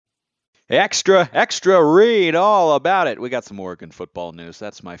Extra, extra, read all about it. We got some Oregon football news.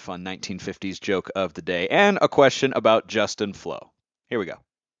 That's my fun 1950s joke of the day, and a question about Justin Flowe. Here we go.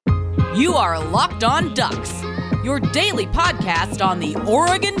 You are Locked On Ducks, your daily podcast on the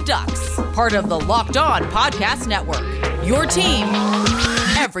Oregon Ducks, part of the Locked On Podcast Network. Your team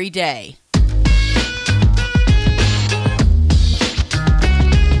every day.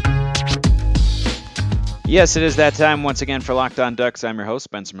 Yes, it is that time once again for Locked On Ducks. I'm your host,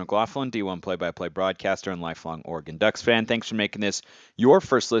 Spencer McLaughlin, D1 play-by-play broadcaster and lifelong Oregon Ducks fan. Thanks for making this your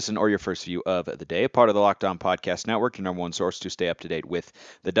first listen or your first view of the day. Part of the Locked On Podcast Network, your number one source to stay up to date with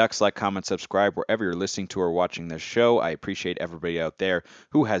the Ducks. Like, comment, subscribe wherever you're listening to or watching this show. I appreciate everybody out there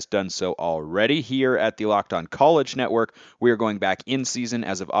who has done so already. Here at the Locked On College Network, we are going back in season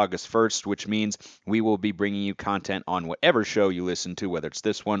as of August 1st, which means we will be bringing you content on whatever show you listen to, whether it's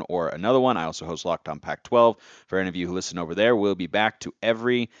this one or another one. I also host Locked On Pac-12. For any of you who listen over there, we'll be back to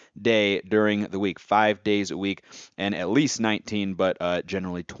every day during the week, 5 days a week, and at least 19, but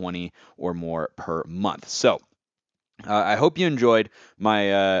generally 20 or more per month. So I hope you enjoyed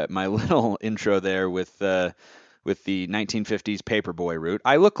my little intro there with the 1950s paperboy route.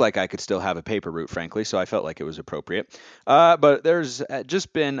 I look like I could still have a paper route, frankly, so I felt like it was appropriate. But there's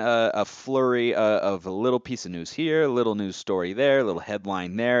just been a flurry of a little piece of news here, a little news story there, a little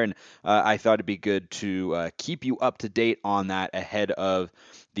headline there, and I thought it'd be good to keep you up to date on that ahead of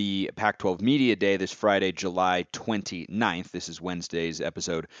the Pac-12 Media Day this Friday, July 29th. This is Wednesday's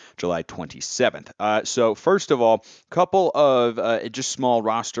episode, July 27th. So first of all, couple of just small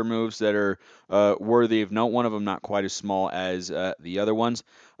roster moves that are worthy of note. One of them not quite as small as the other ones.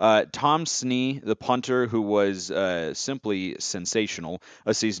 Tom Snee, the punter who was simply sensational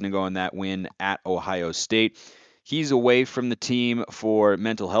a season ago in that win at Ohio State. He's away from the team for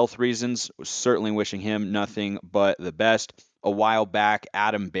mental health reasons. Certainly wishing him nothing but the best. A while back,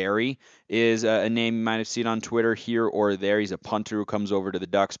 Adam Berry is a name you might have seen on Twitter here or there. He's a punter who comes over to the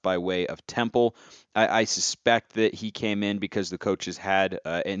Ducks by way of Temple. I suspect that he came in because the coaches had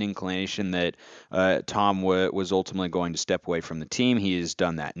an inclination that Tom was ultimately going to step away from the team. He has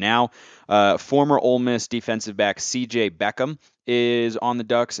done that now. Former Ole Miss defensive back C.J. Beckham is on the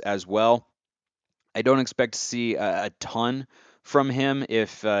Ducks as well. I don't expect to see a ton from him,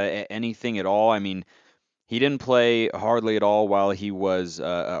 if anything at all. I mean, he didn't play hardly at all while he was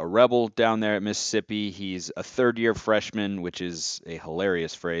a Rebel down there at Mississippi. He's a third-year freshman, which is a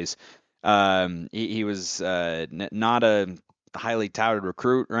hilarious phrase. He was not a highly touted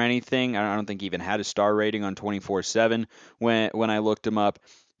recruit or anything. I don't think he even had a star rating on 24/7 when I looked him up.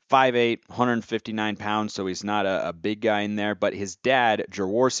 5'8", 159 pounds, so he's not a big guy in there. But his dad,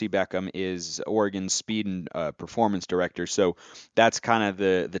 Jaworski Beckham, is Oregon's speed and performance director. So that's kind of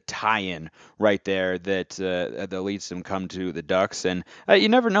the tie-in right there that leads him come to the Ducks. And you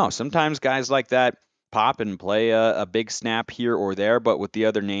never know. Sometimes guys like that pop and play a big snap here or there. But with the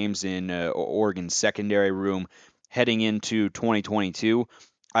other names in Oregon's secondary room heading into 2022,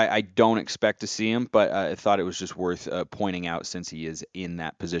 I don't expect to see him, but I thought it was just worth pointing out since he is in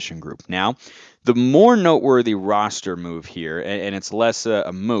that position group. Now, the more noteworthy roster move here, and it's less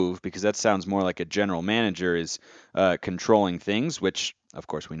a move because that sounds more like a general manager is controlling things, which of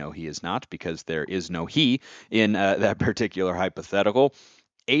course we know he is not because there is no he in that particular hypothetical.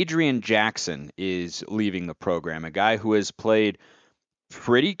 Adrian Jackson is leaving the program, a guy who has played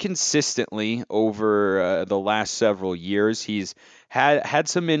pretty consistently over the last several years. He's had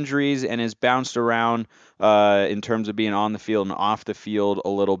some injuries and has bounced around in terms of being on the field and off the field a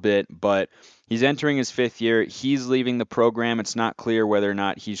little bit, but he's entering his fifth year. He's leaving the program. It's not clear whether or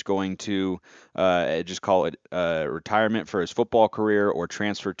not he's going to just call it retirement for his football career or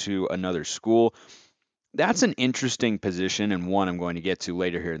transfer to another school. That's an interesting position, and one I'm going to get to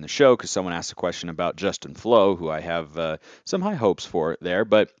later here in the show because someone asked a question about Justin Flowe, who I have some high hopes for there.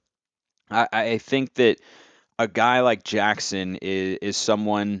 But I think that a guy like Jackson is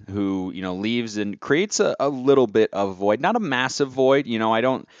someone who leaves and creates a little bit of void, not a massive void. I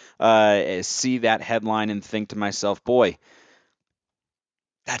don't see that headline and think to myself, boy,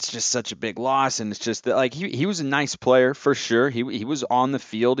 that's just such a big loss. And it's just that, like, he was a nice player for sure. He was on the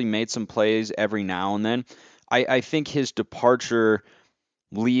field. He made some plays every now and then. I think his departure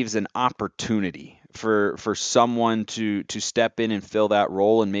leaves an opportunity for someone to step in and fill that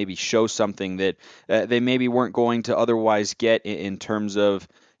role and maybe show something that they maybe weren't going to otherwise get in terms of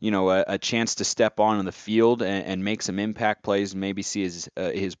a chance to step on the field and make some impact plays and maybe see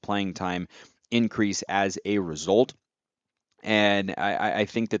his playing time increase as a result. And I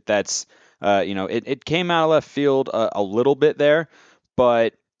think that's it came out of left field a little bit there,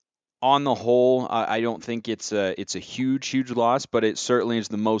 but On the whole, I don't think it's a huge loss, but it certainly is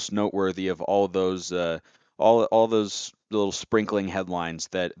the most noteworthy of all those all those little sprinkling headlines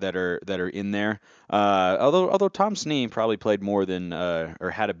that are in there. Although Tom Snee probably played more than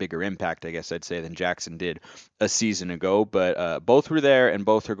or had a bigger impact, I guess I'd say, than Jackson did a season ago. But both were there, and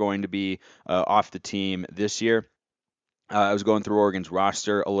both are going to be off the team this year. I was going through Oregon's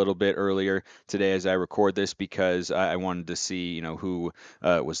roster a little bit earlier today as I record this because I wanted to see, who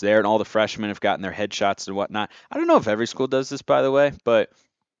was there, and all the freshmen have gotten their headshots and whatnot. I don't know if every school does this, by the way, but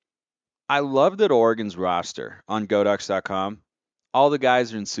I love that Oregon's roster on GoDucks.com. All the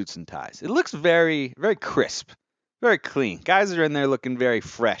guys are in suits and ties. It looks very, very crisp, very clean. Guys are in there looking very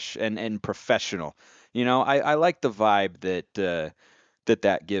fresh and professional. I like the vibe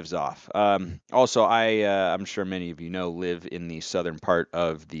that gives off. Also, I'm sure many of you know, live in the southern part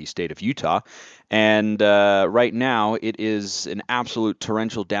of the state of Utah, and right now it is an absolute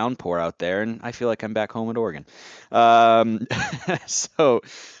torrential downpour out there, and I feel like I'm back home at Oregon. Um, so.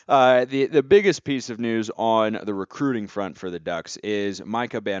 The biggest piece of news on the recruiting front for the Ducks is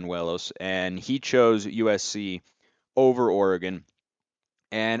Micah Banuelos, and he chose USC over Oregon.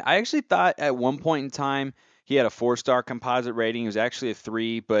 And I actually thought at one point in time he had a 4-star composite rating. He was actually a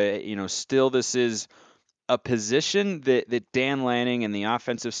 3, but still this is a position that Dan Lanning and the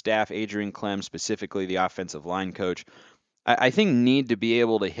offensive staff, Adrian Clem specifically, the offensive line coach, I think need to be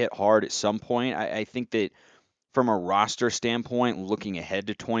able to hit hard at some point. I think that from a roster standpoint, looking ahead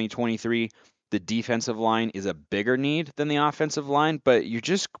to 2023, the defensive line is a bigger need than the offensive line, but you're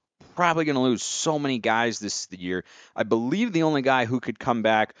just probably going to lose so many guys this year. I believe the only guy who could come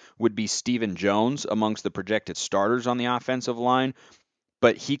back would be Stephen Jones amongst the projected starters on the offensive line,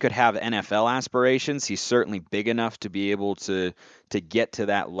 but he could have NFL aspirations. He's certainly big enough to be able to get to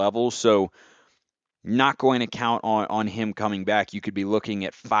that level. So not going to count on him coming back. You could be looking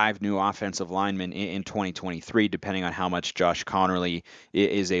at 5 new offensive linemen in 2023, depending on how much Josh Connerly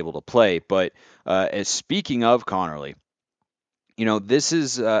is able to play. But as speaking of Connerly, this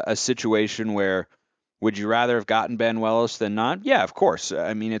is a situation where would you rather have gotten Ben Wells than not? Yeah, of course.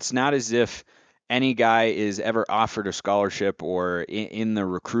 I mean, it's not as if any guy is ever offered a scholarship or in the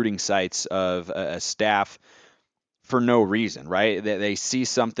recruiting sites of a staff for no reason, right? They see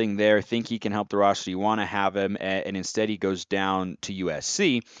something there, think he can help the roster, you want to have him, and instead he goes down to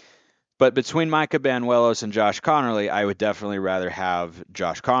USC. But between Micah Banuelos and Josh Connerly, I would definitely rather have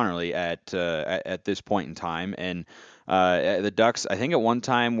Josh Connerly at this point in time. And the Ducks, I think at one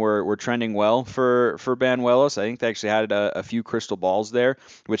time were trending well for Banuelos. I think they actually had a few crystal balls there,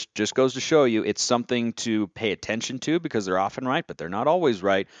 which just goes to show you it's something to pay attention to because they're often right, but they're not always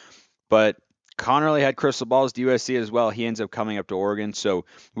right. But Connerly had crystal balls to USC as well. He ends up coming up to Oregon. So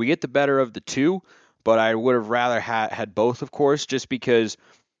we get the better of the two, but I would have rather had both, of course, just because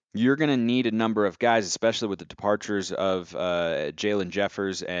you're going to need a number of guys, especially with the departures of Jalen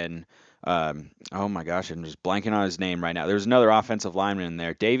Jeffers and oh my gosh, I'm just blanking on his name right now. There's another offensive lineman in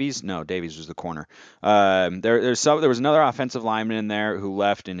there. Davies? No, Davies was the corner. There was another offensive lineman in there who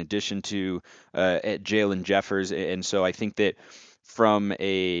left in addition to Jalen Jeffers, and so I think that from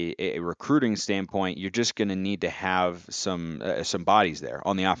a recruiting standpoint, you're just going to need to have some bodies there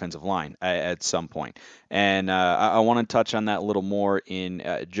on the offensive line at some point. And I want to touch on that a little more in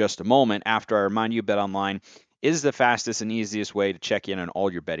just a moment after I remind you BetOnline is the fastest and easiest way to check in on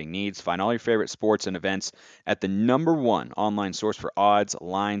all your betting needs. Find all your favorite sports and events at the #1 online source for odds,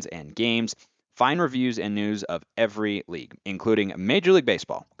 lines, and games. Find reviews and news of every league, including Major League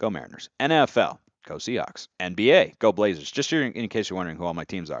Baseball, go Mariners, NFL, go Seahawks, NBA, go Blazers, just in case you're wondering who all my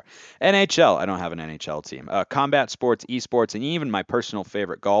teams are. NHL, I don't have an NHL team. Combat sports, esports, and even my personal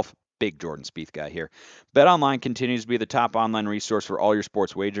favorite, golf. Big Jordan Spieth guy here. BetOnline continues to be the top online resource for all your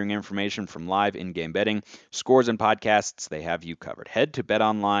sports wagering information from live in-game betting, scores, and podcasts. They have you covered. Head to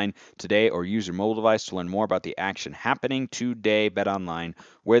BetOnline today or use your mobile device to learn more about the action happening today. BetOnline,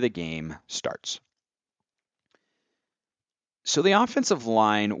 where the game starts. So the offensive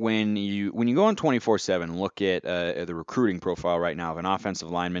line, when you go on 24/7 and look at the recruiting profile right now of an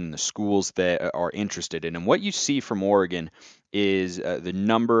offensive lineman and the schools that are interested in, and what you see from Oregon is the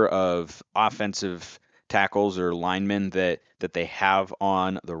number of offensive tackles or linemen that they have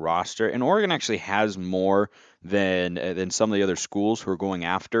on the roster, and Oregon actually has more than some of the other schools who are going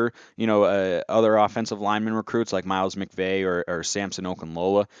after other offensive lineman recruits like Miles McVay or Samson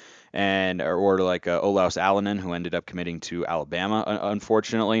Okunlola and or like Olaus Alanen, who ended up committing to Alabama,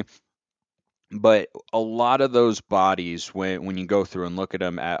 unfortunately. But a lot of those bodies, when you go through and look at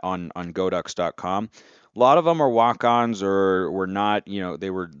them on GoDucks.com, a lot of them are walk-ons or were not, they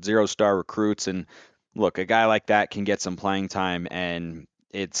were 0-star recruits. And look, a guy like that can get some playing time and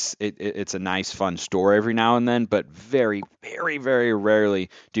it's a nice fun story every now and then, but very very very rarely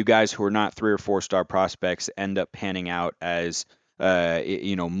do guys who are not 3 or 4 star prospects end up panning out as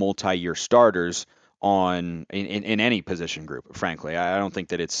multi-year starters in any position group. Frankly, I don't think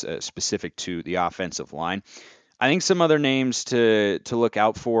that it's specific to the offensive line. I think some other names to look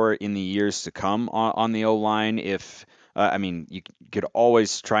out for in the years to come on the O line. If I mean, you could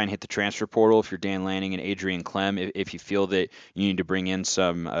always try and hit the transfer portal if you're Dan Lanning and Adrian Clem. If you feel that you need to bring in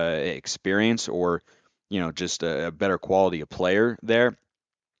some experience or just a better quality of player there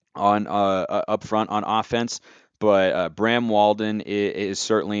on up front on offense. But Bram Walden is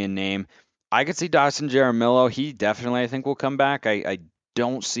certainly a name. I could see Dawson Jaramillo. He definitely, I think, will come back. I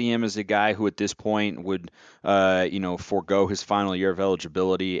don't see him as a guy who at this point would, forego his final year of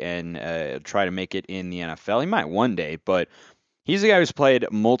eligibility and try to make it in the NFL. He might one day, but he's a guy who's played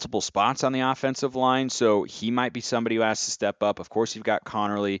multiple spots on the offensive line, so he might be somebody who has to step up. Of course, you've got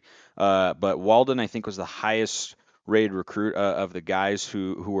Connerly, but Walden, I think, was the highest rated recruit of the guys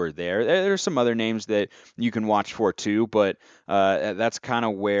who were there. There's some other names that you can watch for too, but that's kind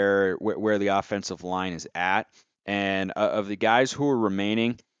of where the offensive line is at. And of the guys who are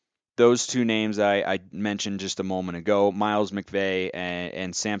remaining, those two names I mentioned just a moment ago, Miles McVay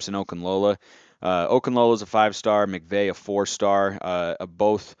and Samson Okunlola. Okunlola is a 5 star, McVay a 4 star,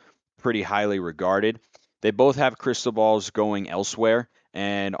 both pretty highly regarded. They both have crystal balls going elsewhere.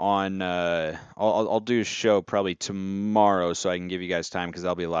 And on, I'll do a show probably tomorrow so I can give you guys time because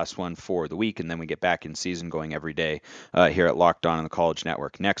that'll be the last one for the week, and then we get back in season going every day here at Locked On the College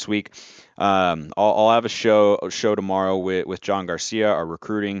Network next week. I'll have a show tomorrow with John Garcia, our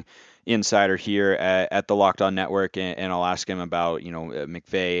recruiting insider here at the Locked On Network, and I'll ask him about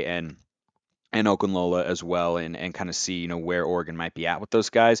McVay and Okunlola as well, and kind of see where Oregon might be at with those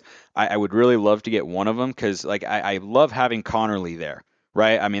guys. I would really love to get one of them because like I love having Connerly there,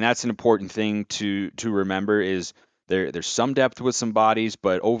 right? I mean that's an important thing to remember is there's some depth with some bodies,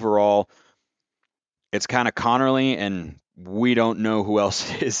 but overall it's kind of Connerly, and we don't know who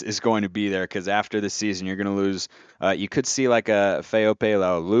else is going to be there because after the season, you're going to lose. You could see like a Feope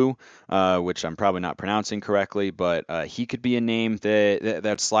Laulu, which I'm probably not pronouncing correctly, but he could be a name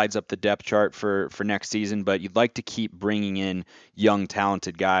that slides up the depth chart for next season. But you'd like to keep bringing in young,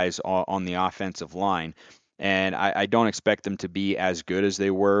 talented guys on the offensive line. And I don't expect them to be as good as they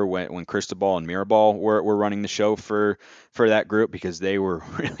were when Cristobal and Mirabal were running the show for that group because they were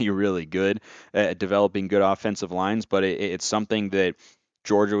really, really good at developing good offensive lines. But it's something that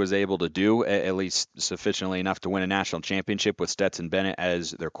Georgia was able to do, at least sufficiently enough to win a national championship with Stetson Bennett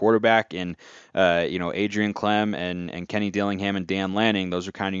as their quarterback. And, Adrian Clem and Kenny Dillingham and Dan Lanning, those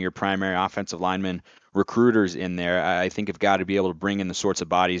are kind of your primary offensive linemen recruiters in there. I think have got to be able to bring in the sorts of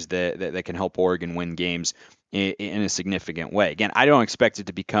bodies that can help Oregon win games in a significant way. Again, I don't expect it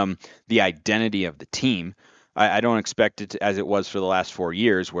to become the identity of the team. I don't expect it to, as it was for the last 4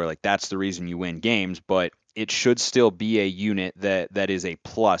 years, where like that's the reason you win games, but it should still be a unit that is a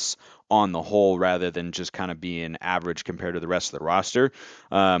plus on the whole rather than just kind of being average compared to the rest of the roster.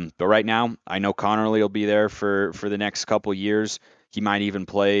 But right now, I know Connerly will be there for the next couple years. He might even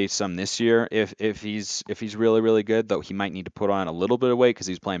play some this year if he's really really good. Though he might need to put on a little bit of weight because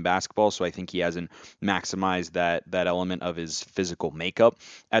he's playing basketball. So I think he hasn't maximized that element of his physical makeup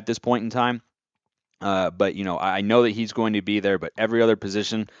at this point in time. But I know that he's going to be there. But every other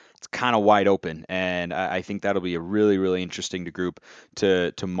position, it's kind of wide open, and I think that'll be a really really interesting group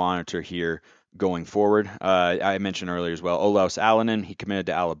to monitor here going forward. I mentioned earlier as well, Olaus Alanen, he committed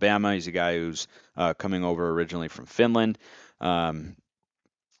to Alabama. He's a guy who's coming over originally from Finland.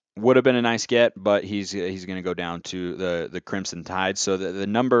 Would have been a nice get, but he's going to go down to the Crimson Tide. So the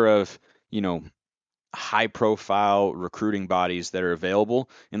number of high profile recruiting bodies that are available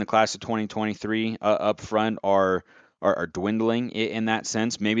in the class of 2023 up front are dwindling in that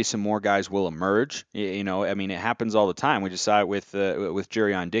sense. Maybe some more guys will emerge. I mean, it happens all the time. We just saw it with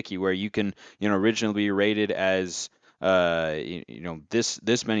Jurion Dickey, where you can originally be rated as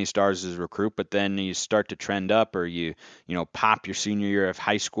this many stars as a recruit, but then you start to trend up, or you pop your senior year of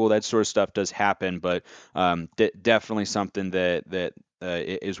high school. That sort of stuff does happen, but definitely something that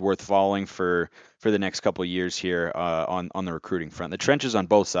is worth following for the next couple of years here on the recruiting front. The trenches on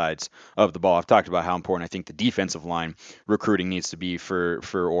both sides of the ball. I've talked about how important I think the defensive line recruiting needs to be for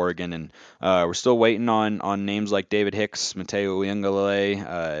Oregon, and we're still waiting on names like David Hicks, Mateo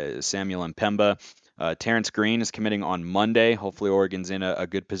Uiagalelei, Samuel Mpemba. Terrence Green is committing on Monday. Hopefully, Oregon's in a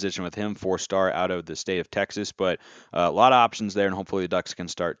good position with him, 4 star out of the state of Texas. But a lot of options there, and hopefully the Ducks can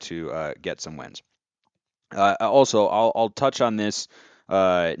start to get some wins. Also, I'll touch on this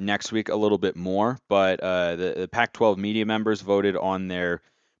Next week, a little bit more, but the Pac-12 media members voted on their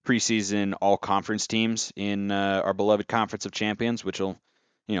preseason all-conference teams in our beloved Conference of Champions, which will,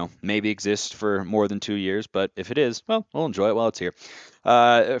 maybe exist for more than 2 years. But if it is, well, we'll enjoy it while it's here.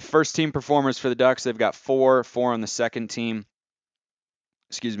 First team performers for the Ducks, they've got four on the second team,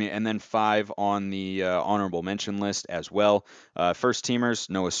 excuse me, and then five on the honorable mention list as well. First teamers: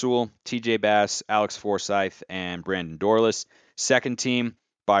 Noah Sewell, TJ Bass, Alex Forsyth, and Brandon Dorless. Second team: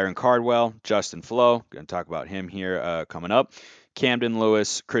 Byron Cardwell, Justin Flowe. Going to talk about him here coming up. Camden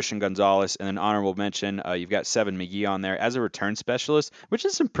Lewis, Christian Gonzalez, and then honorable mention, you've got Seven McGee on there as a return specialist, which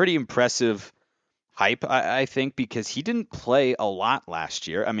is some pretty impressive hype, I think, because he didn't play a lot last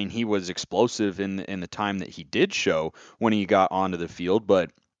year. I mean, he was explosive in the time that he did show when he got onto the field,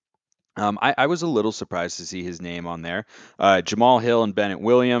 but I was a little surprised to see his name on there. Jamal Hill and Bennett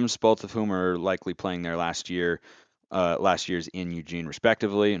Williams, both of whom are likely playing their last year's in Eugene,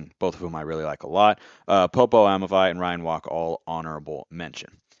 respectively, and both of whom I really like a lot. Popo Amavai and Ryan Walk, all honorable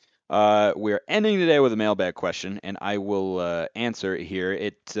mention. We're ending today with a mailbag question, and I will answer it here.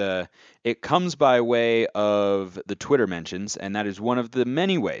 It comes by way of the Twitter mentions, and that is one of the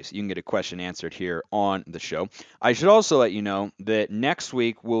many ways you can get a question answered here on the show. I should also let you know that next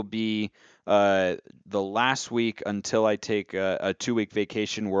week will be the last week until I take a 2-week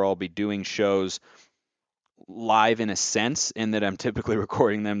vacation, where I'll be doing shows live in a sense, in that I'm typically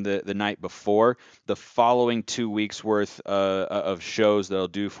recording them the night before. The following 2 weeks worth of shows that I'll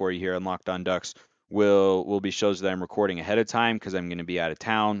do for you here on Locked On Ducks will be shows that I'm recording ahead of time, because I'm going to be out of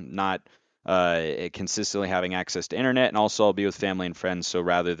town, not consistently having access to internet, and also I'll be with family and friends. So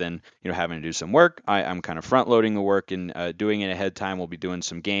rather than having to do some work, I'm kind of front loading the work and doing it ahead of time. We'll be doing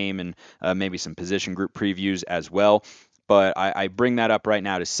some game and maybe some position group previews as well. But I bring that up right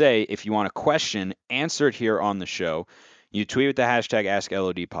now to say, if you want a question answered here on the show, you tweet with the hashtag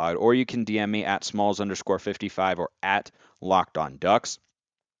AskLODPod, or you can DM me at Smalls_55 or at Locked On Ducks.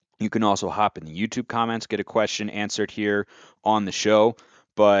 You can also hop in the YouTube comments, get a question answered here on the show.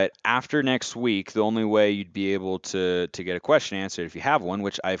 But after next week, the only way you'd be able to get a question answered, if you have one,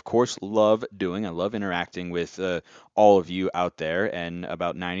 which I, of course, love doing. I love interacting with all of you out there, and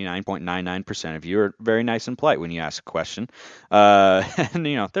about 99.99% of you are very nice and polite when you ask a question. And,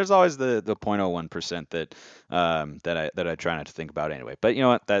 there's always the 0.01% that I try not to think about anyway. But you know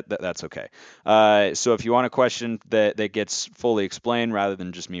what? That's okay. So if you want a question that gets fully explained rather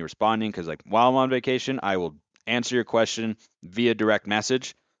than just me responding, because while I'm on vacation, I will answer your question via direct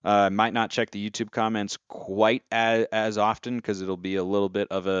message. Might not check the YouTube comments quite as often, because it'll be a little bit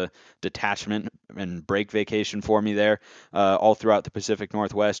of a detachment and break vacation for me there, all throughout the Pacific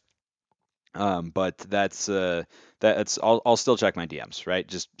Northwest. But that's I'll still check my DMs, right?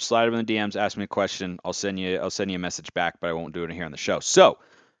 Just slide them in the DMs, ask me a question. I'll send you a message back, but I won't do it here on the show. So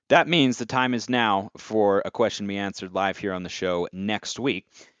that means the time is now for a question to be answered live here on the show next week.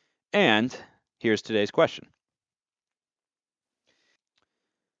 And here's today's question.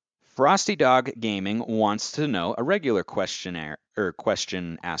 Frosty Dog Gaming wants to know, a regular questionnaire or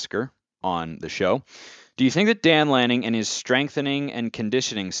question asker on the show: do you think that Dan Lanning and his strengthening and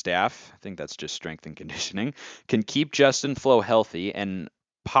conditioning staff, I think that's just strength and conditioning, can keep Justin Flowe healthy, and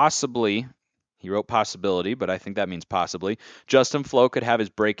possibly, he wrote possibility, but I think that means possibly, Justin Flowe could have his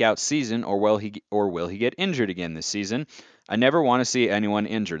breakout season, or will he get injured again this season? I never want to see anyone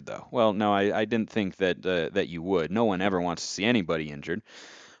injured, though. Well, no, I didn't think that you would. No one ever wants to see anybody injured.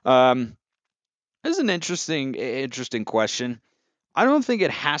 This is an interesting question. I don't think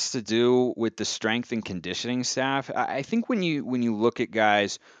it has to do with the strength and conditioning staff. I think when you look at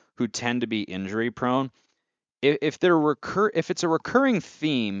guys who tend to be injury prone, if it's a recurring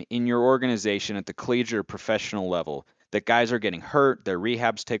theme in your organization at the collegiate or professional level, that guys are getting hurt, their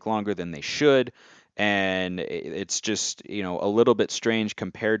rehabs take longer than they should, and it's just a little bit strange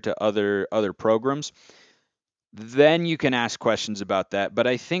compared to other programs, then you can ask questions about that. But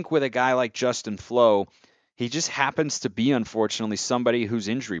I think with a guy like Justin Flowe, he just happens to be, unfortunately, somebody who's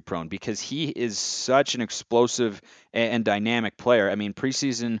injury prone, because he is such an explosive and dynamic player. I mean,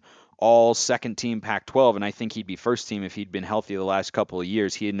 preseason all second team Pac-12, and I think he'd be first team if he'd been healthy the last couple of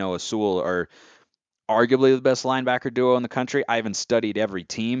years. He and Noah Sewell are arguably the best linebacker duo in the country. I haven't studied every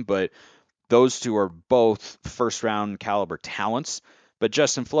team, but those two are both first round caliber talents. But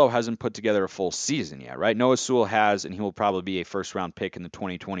Justin Flowe hasn't put together a full season yet, right? Noah Sewell has, and he will probably be a first round pick in the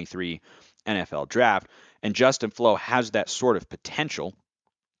 2023 NFL draft. And Justin Flowe has that sort of potential.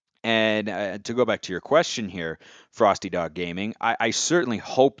 And to go back to your question here, Frosty Dog Gaming, I certainly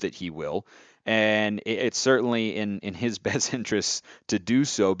hope that he will. And it's certainly in his best interest to do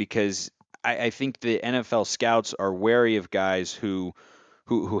so, because I think the NFL scouts are wary of guys who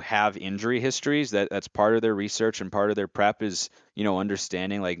who have injury histories. That's part of their research and part of their prep is,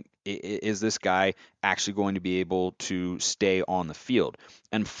 understanding like is this guy actually going to be able to stay on the field?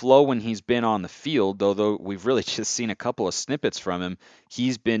 And Flo, when he's been on the field, though we've really just seen a couple of snippets from him,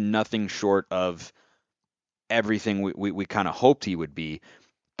 he's been nothing short of everything we kind of hoped he would be,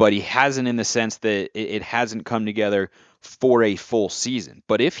 but he hasn't in the sense that it hasn't come together for a full season.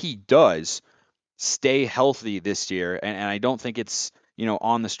 But if he does stay healthy this year, and I don't think it's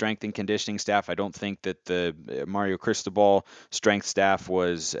on the strength and conditioning staff. I don't think that the Mario Cristobal strength staff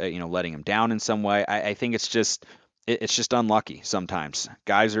was letting him down in some way. I think it's just unlucky sometimes.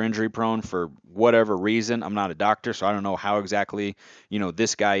 Guys are injury prone for whatever reason. I'm not a doctor, so I don't know how exactly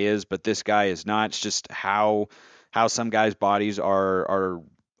this guy is, but this guy is not. It's just how some guys' bodies are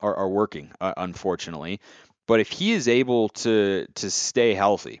working, unfortunately. But if he is able to stay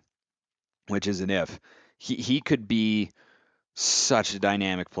healthy, which is an if, he could be such a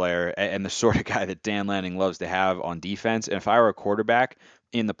dynamic player and the sort of guy that Dan Lanning loves to have on defense. And if I were a quarterback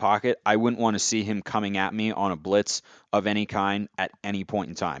in the pocket, I wouldn't want to see him coming at me on a blitz of any kind at any point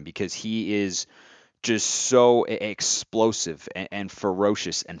in time because he is just so explosive and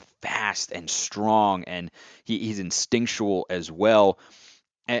ferocious and fast and strong, and he's instinctual as well.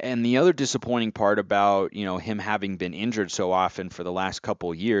 And the other disappointing part about him having been injured so often for the last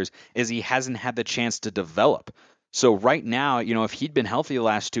couple of years is he hasn't had the chance to develop. So right now, if he'd been healthy the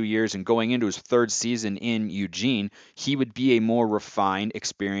last 2 years and going into his third season in Eugene, he would be a more refined,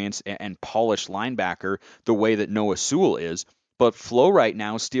 experienced, and polished linebacker the way that Noah Sewell is. But Flo right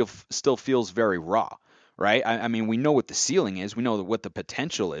now still feels very raw, right? I mean, we know what the ceiling is, we know what the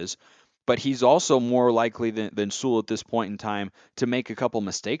potential is, but he's also more likely than Sewell at this point in time to make a couple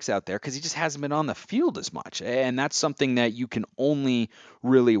mistakes out there because he just hasn't been on the field as much. And that's something that you can only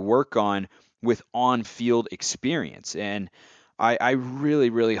really work on with on-field experience. And I really,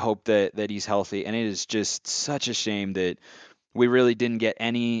 really hope that he's healthy. And it is just such a shame that we really didn't get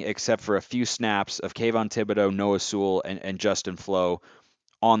any except for a few snaps of Kayvon Thibodeau, Noah Sewell, and Justin Flowe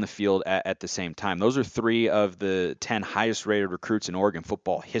on the field at the same time. Those are three of the 10 highest rated recruits in Oregon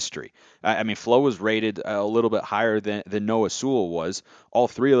football history. I mean, Flo was rated a little bit higher than Noah Sewell was. All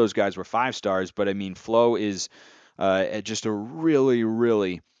three of those guys were 5 stars, but I mean, Flo is just a really,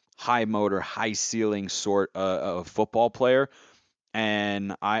 really high motor, high ceiling sort of football player.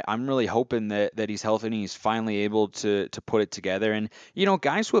 And I'm really hoping that he's healthy and he's finally able to put it together. And,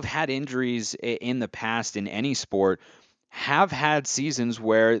 guys who have had injuries in the past in any sport have had seasons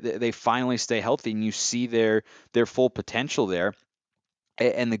where they finally stay healthy and you see their full potential there.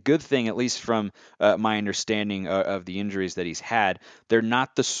 And the good thing, at least from my understanding of the injuries that he's had, they're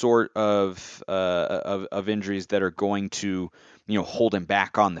not the sort of injuries that are going to hold him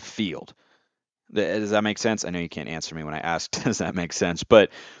back on the field. Does that make sense? I know you can't answer me when I ask, does that make sense?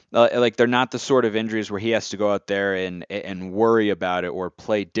 But like they're not the sort of injuries where he has to go out there and worry about it or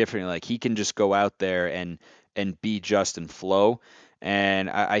play differently. Like he can just go out there and be Justin Flowe. And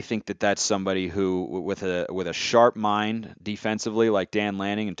I think that that's somebody who, with a sharp mind defensively, like Dan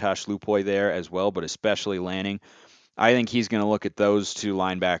Lanning and Tosh Lupoy there as well, but especially Lanning, I think he's going to look at those two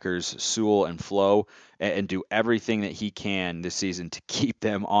linebackers, Sewell and Flowe, and do everything that he can this season to keep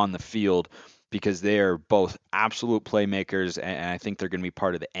them on the field because they are both absolute playmakers, and I think they're going to be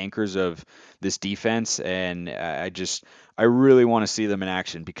part of the anchors of this defense. And I really want to see them in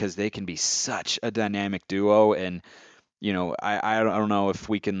action because they can be such a dynamic duo. And I don't know if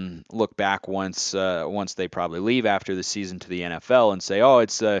we can look back once they probably leave after the season to the NFL and say, oh,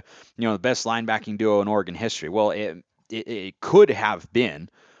 it's the best linebacking duo in Oregon history. Well, it could have been,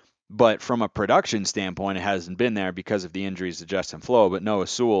 but from a production standpoint, it hasn't been there because of the injuries to Justin Flowe. But Noah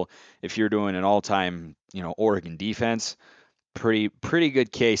Sewell, if you're doing an all-time Oregon defense, pretty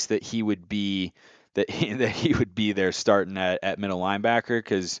good case that he would be that he would be there starting at middle linebacker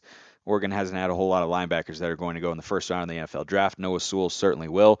because Oregon hasn't had a whole lot of linebackers that are going to go in the first round of the NFL draft. Noah Sewell certainly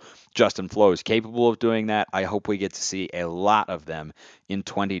will. Justin Flowe is capable of doing that. I hope we get to see a lot of them in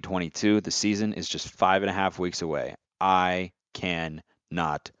 2022. The season is just 5.5 weeks away. I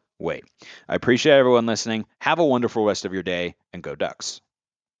cannot wait. I appreciate everyone listening. Have a wonderful rest of your day, and go Ducks.